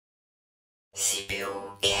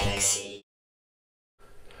CPU Galaxy.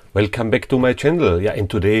 Welcome back to my channel. And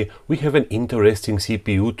today we have an interesting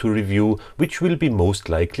CPU to review, which will be most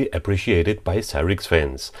likely appreciated by Cyrix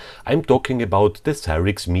fans. I'm talking about the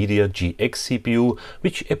Cyrix Media GX CPU,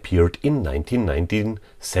 which appeared in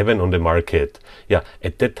 1997 on the market.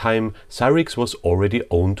 At that time Cyrix was already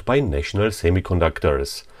owned by National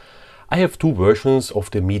Semiconductors. I have two versions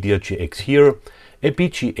of the Media GX here. A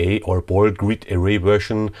BGA or ball grid array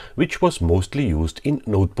version, which was mostly used in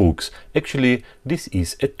notebooks. Actually, this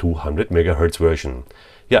is a 200 MHz version.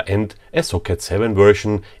 And a socket 7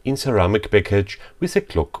 version in ceramic package with a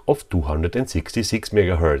clock of 266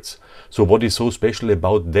 MHz. So what is so special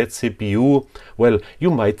about that CPU? Well,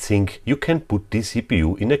 you might think you can put this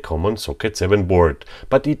CPU in a common socket 7 board,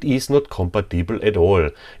 but it is not compatible at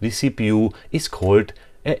all. The CPU is called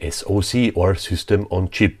a SoC or system on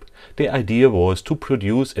chip. The idea was to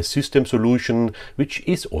produce a system solution which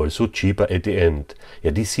is also cheaper at the end.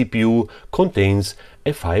 This CPU contains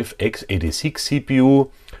a 5x86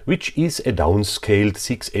 CPU, which is a downscaled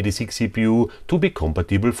 686 CPU to be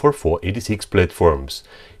compatible for 486 platforms.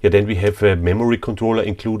 Then we have a memory controller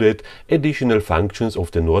included, additional functions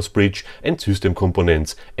of the NOR bridge and system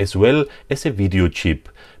components, as well as a video chip.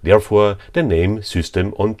 Therefore the name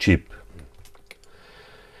System on Chip.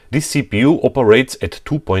 This CPU operates at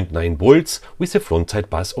 2.9 volts with a frontside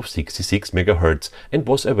bus of 66 MHz and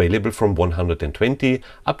was available from 120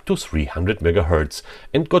 up to 300 MHz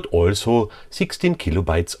and got also 16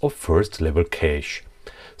 kilobytes of first level cache.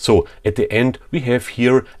 So at the end we have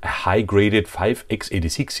here a high-graded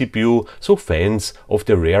 5x86 CPU, so fans of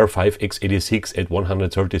the rare 5x86 at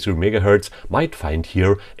 133 MHz might find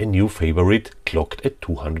here a new favorite clocked at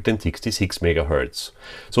 266 MHz.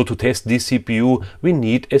 So to test this CPU we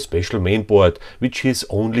need a special mainboard, which is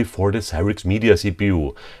only for the Cyrix Media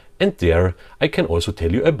CPU. And there I can also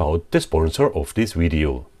tell you about the sponsor of this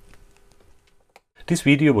video. This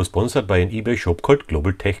video was sponsored by an eBay shop called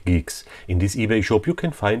Global Tech Geeks. In this eBay shop you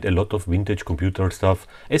can find a lot of vintage computer stuff,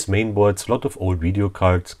 as mainboards, lot of old video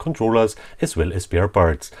cards, controllers, as well as spare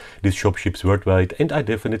parts. This shop ships worldwide and I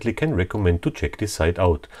definitely can recommend to check this site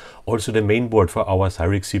out. Also the mainboard for our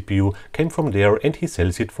Cyrix CPU came from there and he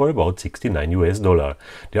sells it for about $69 US.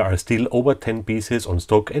 There are still over 10 pieces on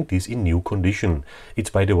stock and this in new condition.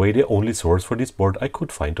 It's by the way the only source for this board I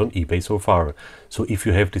could find on eBay so far. So if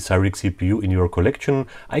you have the Cyrix CPU in your collection,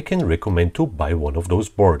 I can recommend to buy one of those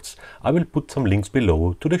boards. I will put some links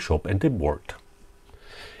below to the shop and the board.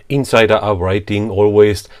 Insider are writing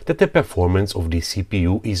always that the performance of the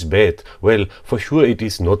CPU is bad. Well, for sure it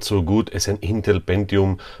is not so good as an Intel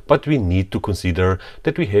Pentium, but we need to consider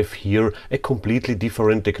that we have here a completely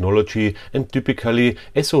different technology and typically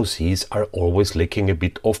SoCs are always lacking a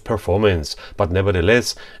bit of performance, but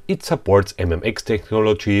nevertheless it supports MMX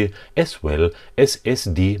technology as well as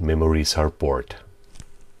SD memory support.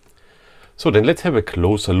 So then let's have a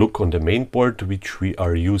closer look on the mainboard which we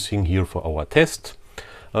are using here for our test.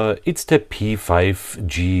 It's the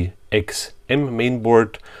P5GXM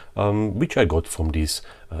mainboard, which I got from this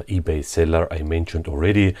eBay seller I mentioned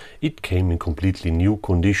already. It came in completely new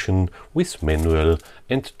condition with manual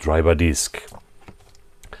and driver disk.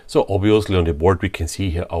 So obviously on the board we can see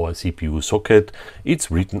here our CPU socket. It's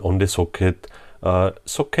written on the socket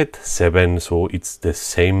socket 7, so it's the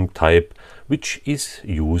same type which is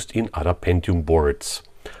used in other Pentium boards.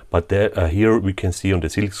 But there, here we can see on the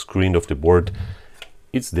silk screen of the board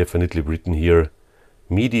it's definitely written here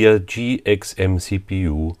Media GXM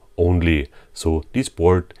CPU only. So this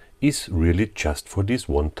board is really just for this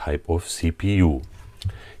one type of CPU.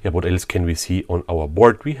 What else can we see on our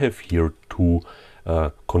board? We have here two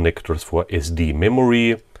connectors for SD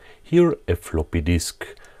memory, here a floppy disk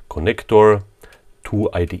connector, two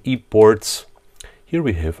IDE ports. Here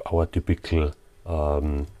we have our typical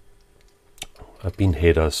pin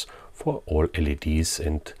headers for all LEDs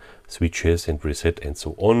and switches and reset and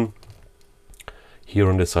so on. Here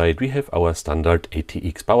on the side we have our standard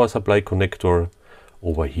ATX power supply connector.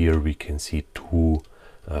 Over here we can see two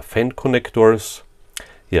fan connectors.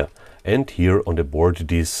 And here on the board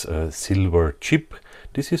this silver chip.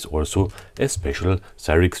 This is also a special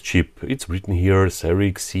Cyrix chip. It's written here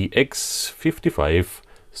Cyrix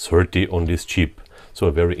CX5530 on this chip. So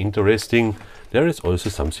very interesting. There is also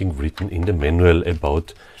something written in the manual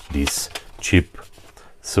about this chip.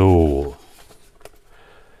 So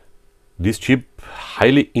this chip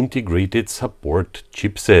highly integrated support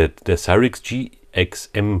chipset. The Cyrix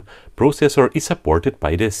GXM processor is supported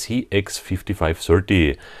by the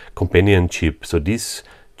CX5530 companion chip. So this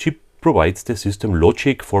chip provides the system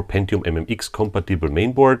logic for Pentium MMX compatible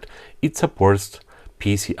mainboard. It supports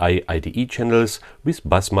PCI IDE channels with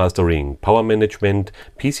bus mastering, power management,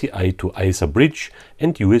 PCI to ISA bridge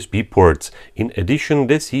and USB ports. In addition,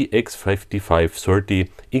 the CX5530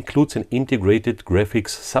 includes an integrated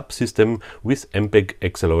graphics subsystem with MPEG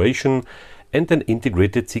acceleration and an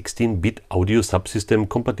integrated 16-bit audio subsystem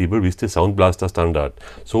compatible with the Sound Blaster standard.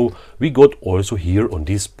 So we got also here on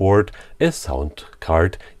this board a sound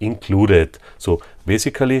card included. So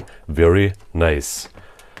basically very nice.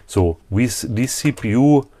 So with this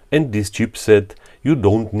CPU and this chipset, you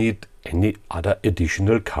don't need any other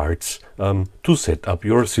additional cards to set up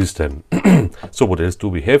your system. So what else do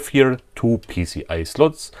we have here? Two PCI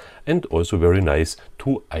slots and also very nice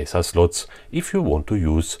two ISA slots if you want to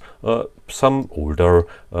use some older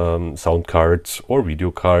sound cards or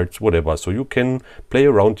video cards, whatever. So you can play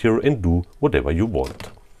around here and do whatever you want.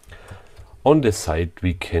 On the side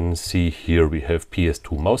we can see here we have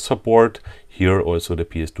PS2 mouse support, here also the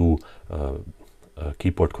PS2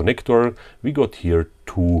 keyboard connector. We got here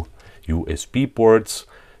two USB ports,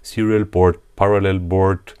 serial board, parallel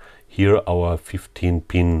board, here our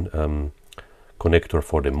 15-pin connector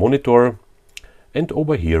for the monitor, and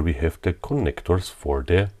over here we have the connectors for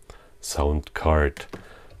the sound card.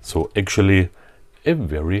 So actually a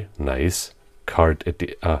very nice card at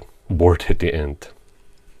the board at the end.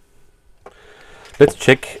 Let's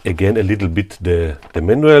check again a little bit the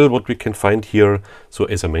manual, what we can find here. So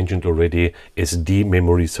as I mentioned already, SD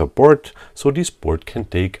memory support. So this board can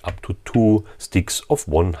take up to 2 sticks of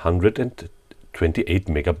 128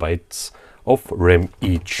 megabytes of RAM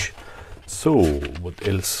each. So what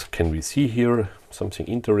else can we see here? Something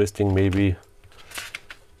interesting maybe.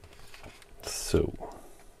 So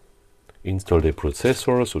install the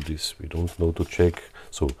processor. So this we don't know to check.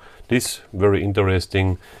 So this very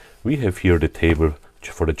interesting. We have here the table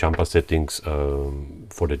for the jumper settings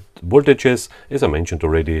for the voltages. As I mentioned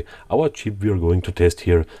already, our chip we are going to test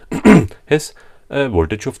here has a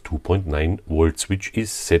voltage of 2.9 volts, which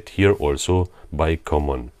is set here also by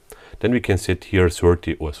common. Then we can set here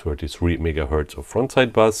 30 or 33 megahertz of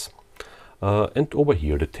frontside bus, and over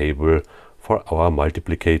here the table for our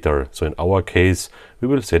multiplicator. So in our case, we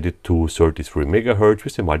will set it to 33 megahertz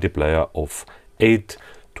with a multiplier of 8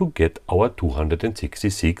 to get our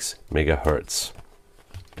 266 megahertz.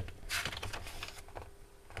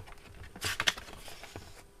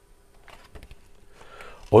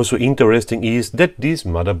 Also interesting is that this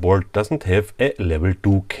motherboard doesn't have a level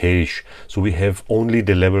 2 cache. So we have only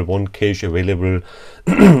the level 1 cache available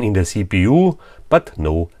in the CPU, but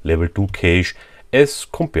no level 2 cache as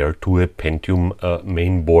compared to a Pentium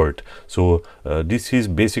main board. So this is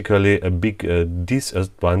basically a big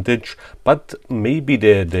disadvantage, but maybe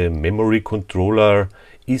the memory controller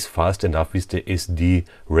is fast enough with the SD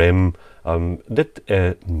RAM that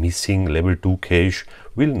a missing level 2 cache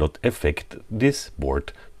will not affect this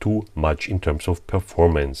board too much in terms of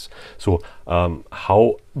performance. So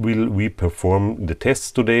how will we perform the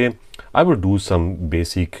tests today? I will do some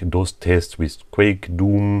basic DOS tests with Quake,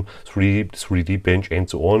 Doom, 3D Bench and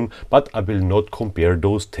so on, but I will not compare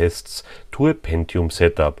those tests to a Pentium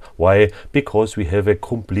setup. Why? Because we have a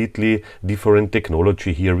completely different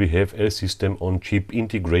technology here. We have a system on chip,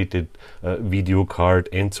 integrated video card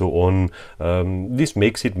and so on. This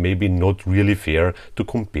makes it maybe not really fair to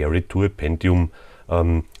compare it to a Pentium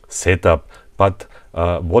setup, but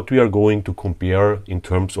what we are going to compare in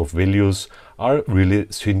terms of values are really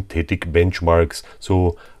synthetic benchmarks.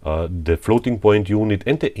 So the floating point unit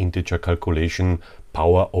and the integer calculation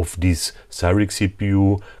power of this Cyrix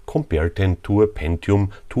CPU compared then to a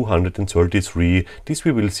Pentium 233. This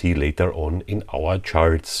we will see later on in our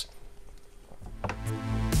charts.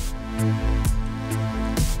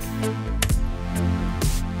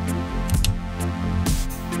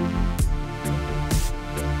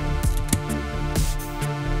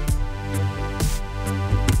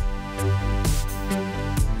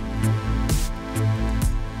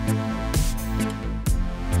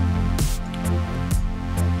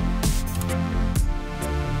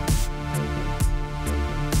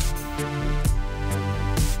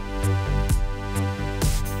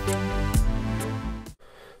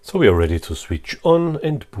 So we are ready to switch on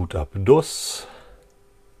and boot up DOS.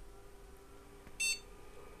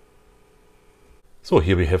 So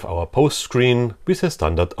here we have our post screen with a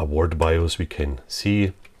standard award BIOS we can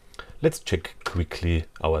see. Let's check quickly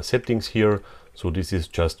our settings here. So this is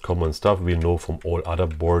just common stuff we know from all other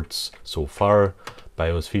boards so far.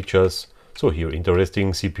 BIOS features. So here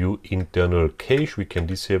interesting, CPU internal cache, we can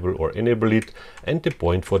disable or enable it, and the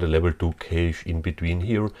point for the level 2 cache in between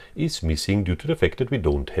here is missing due to the fact that we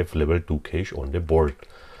don't have level 2 cache on the board.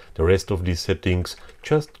 The rest of these settings,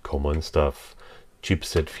 just common stuff.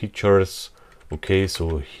 Chipset features, Okay,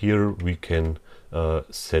 so here we can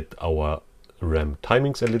set our RAM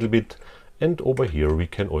timings a little bit, and over here we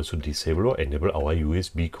can also disable or enable our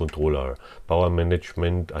USB controller. Power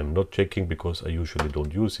management I'm not checking because I usually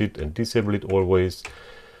don't use it, and disable it always.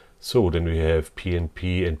 So then we have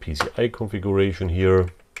PNP and PCI configuration here.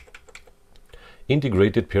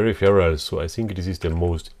 Integrated peripherals, so I think this is the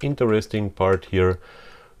most interesting part here.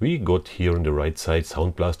 We got here on the right side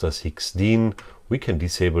Sound Blaster 16. We can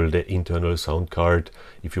disable the internal sound card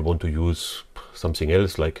if you want to use something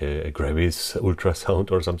else like a Gravis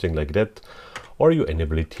ultrasound or something like that, or you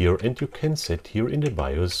enable it here and you can set here in the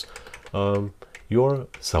BIOS your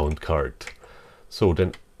sound card. So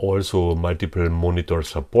then also multiple monitor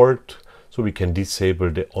support, so we can disable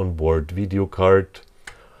the onboard video card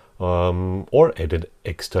or add an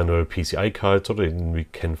external PCI card, so then we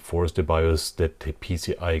can force the BIOS that the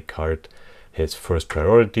PCI card has first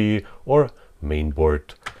priority, or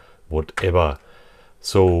mainboard, whatever.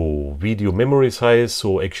 So video memory size,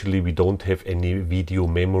 so actually we don't have any video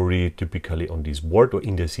memory typically on this board or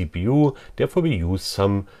in the CPU, therefore we use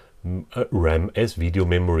some RAM as video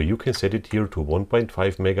memory. You can set it here to 1.5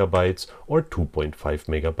 megabytes or 2.5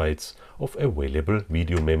 megabytes of available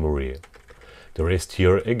video memory. The rest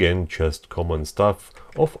here again just common stuff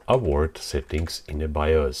of award settings in a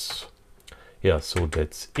BIOS. Yeah, so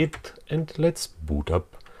that's it, and let's boot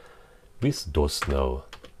up with DOS now.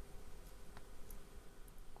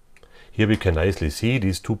 Here we can nicely see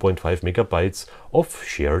these 2.5 megabytes of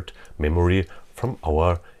shared memory from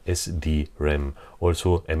our SD RAM.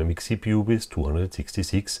 Also MMX CPU with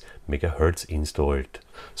 266 MHz installed.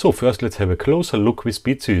 So first let's have a closer look with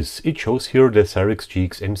SpeedSys. It shows here the Cyrix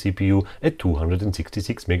GX CPU at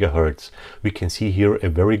 266 MHz. We can see here a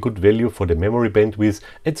very good value for the memory bandwidth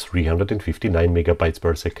at 359 megabytes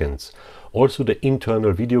per second. Also the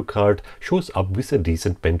internal video card shows up with a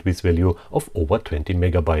decent bandwidth value of over 20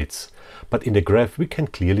 megabytes. But in the graph we can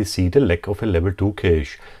clearly see the lack of a level 2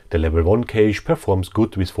 cache. The level 1 cache performs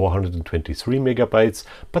good with 423 megabytes,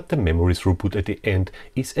 but the memory throughput at the end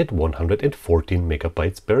is at 114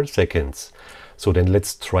 megabytes per second. So then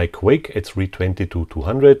let's try Quake at 320 to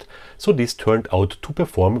 200. So this turned out to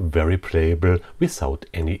perform very playable without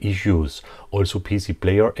any issues. Also PC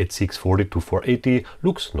Player at 640 to 480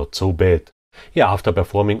 looks not so bad. Yeah, after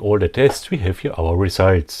performing all the tests, we have here our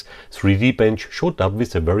results. 3D Bench showed up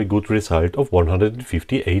with a very good result of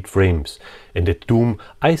 158 frames. And at Doom,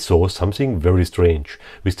 I saw something very strange.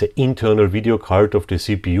 With the internal video card of the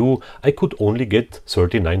CPU, I could only get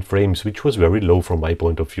 39 frames, which was very low from my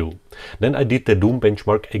point of view. Then I did the Doom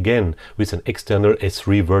benchmark again with an external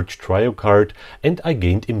S3 Verge Trio card, and I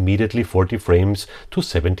gained immediately 40 frames to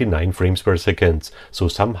 79 frames per second. So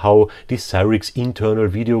somehow this Cyrix internal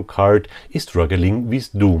video card is struggling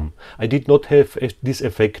with Doom. I did not have this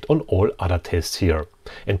effect on all other tests here.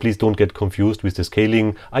 And please don't get confused with the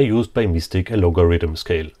scaling. I used by mistake a logarithm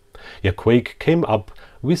scale. Yeah, Quake came up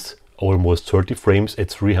with almost 30 frames at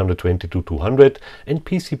 320 to 200, and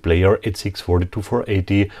PC Player at 640 to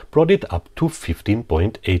 480 brought it up to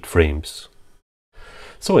 15.8 frames.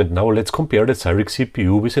 So and now let's compare the Cyrix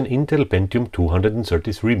CPU with an Intel Pentium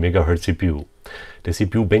 233 MHz CPU. The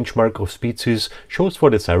CPU benchmark of SpeedSys shows for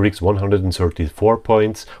the Cyrix 134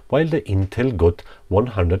 points, while the Intel got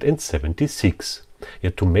 176.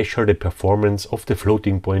 Yet to measure the performance of the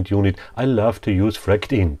floating point unit, I love to use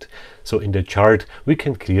FractInt. So in the chart we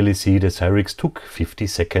can clearly see the Cyrix took 50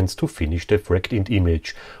 seconds to finish the FractInt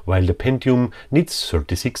image, while the Pentium needs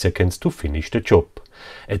 36 seconds to finish the job.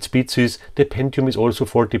 At SpeedSys, the Pentium is also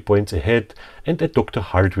 40 points ahead, and at Dr.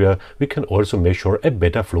 Hardware we can also measure a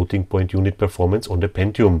better floating point unit performance on the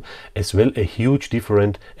Pentium, as well a huge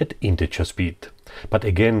difference at integer speed. But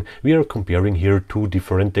again, we are comparing here two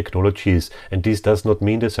different technologies, and this does not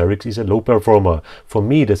mean the Cyrix is a low performer. For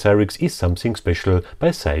me, the Cyrix is something special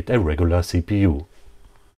beside a regular CPU.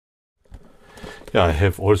 Yeah, I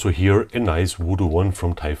have also here a nice Voodoo one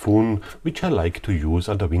from Typhoon, which I like to use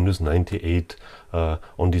under Windows 98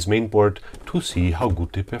 on this mainboard to see how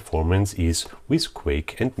good the performance is with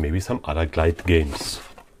Quake and maybe some other Glide games.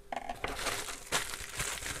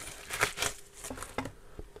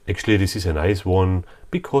 Actually, this is a nice one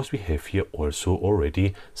because we have here also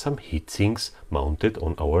already some heatsinks mounted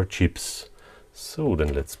on our chips. So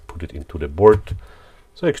then let's put it into the board.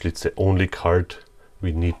 So actually it's the only card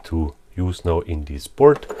we need to use now in this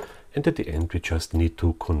board, and at the end we just need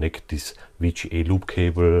to connect this VGA loop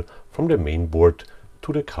cable from the main board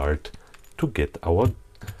to the card to get our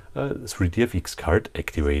 3DFX card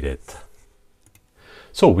activated.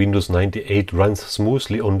 So Windows 98 runs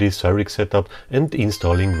smoothly on this Cyrix setup and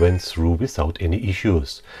installing went through without any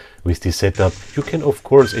issues. With this setup you can of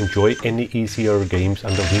course enjoy any easier games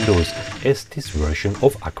under Windows as this version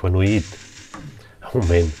of Aquanoid. Oh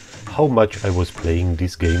man, how much I was playing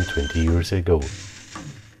this game 20 years ago.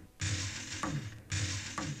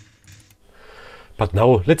 But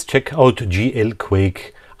now let's check out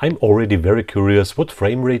GL-Quake. I'm already very curious what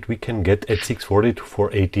frame rate we can get at 640 to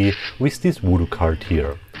 480 with this voodoo card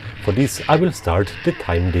here. For this I will start the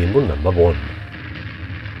time demo number 1.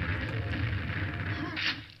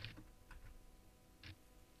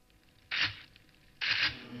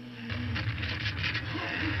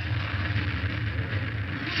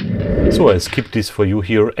 So I skipped this for you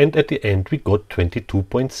here, and at the end we got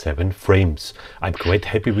 22.7 frames. I'm quite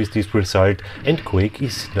happy with this result, and Quake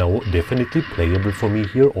is now definitely playable for me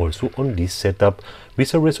here also on this setup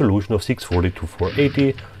with a resolution of 640 to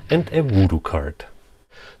 480 and a voodoo card.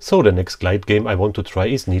 So the next glide game I want to try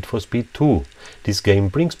is Need for Speed 2. This game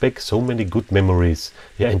brings back so many good memories,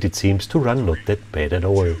 yeah, and it seems to run not that bad at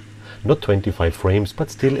all. Not 25 frames,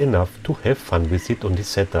 but still enough to have fun with it on this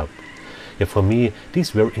setup. Yeah, for me,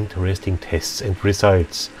 these were interesting tests and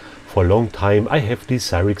results. For a long time I have this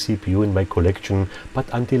Cyrix CPU in my collection, but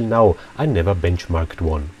until now I never benchmarked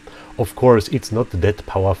one. Of course it's not that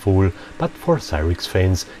powerful, but for Cyrix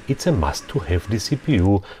fans it's a must to have this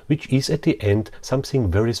CPU, which is at the end something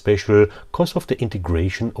very special because of the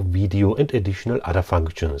integration of video and additional other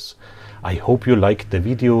functions. I hope you liked the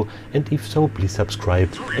video, and if so please subscribe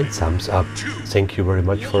and thumbs up. Thank you very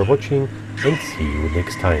much for watching and see you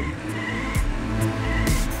next time.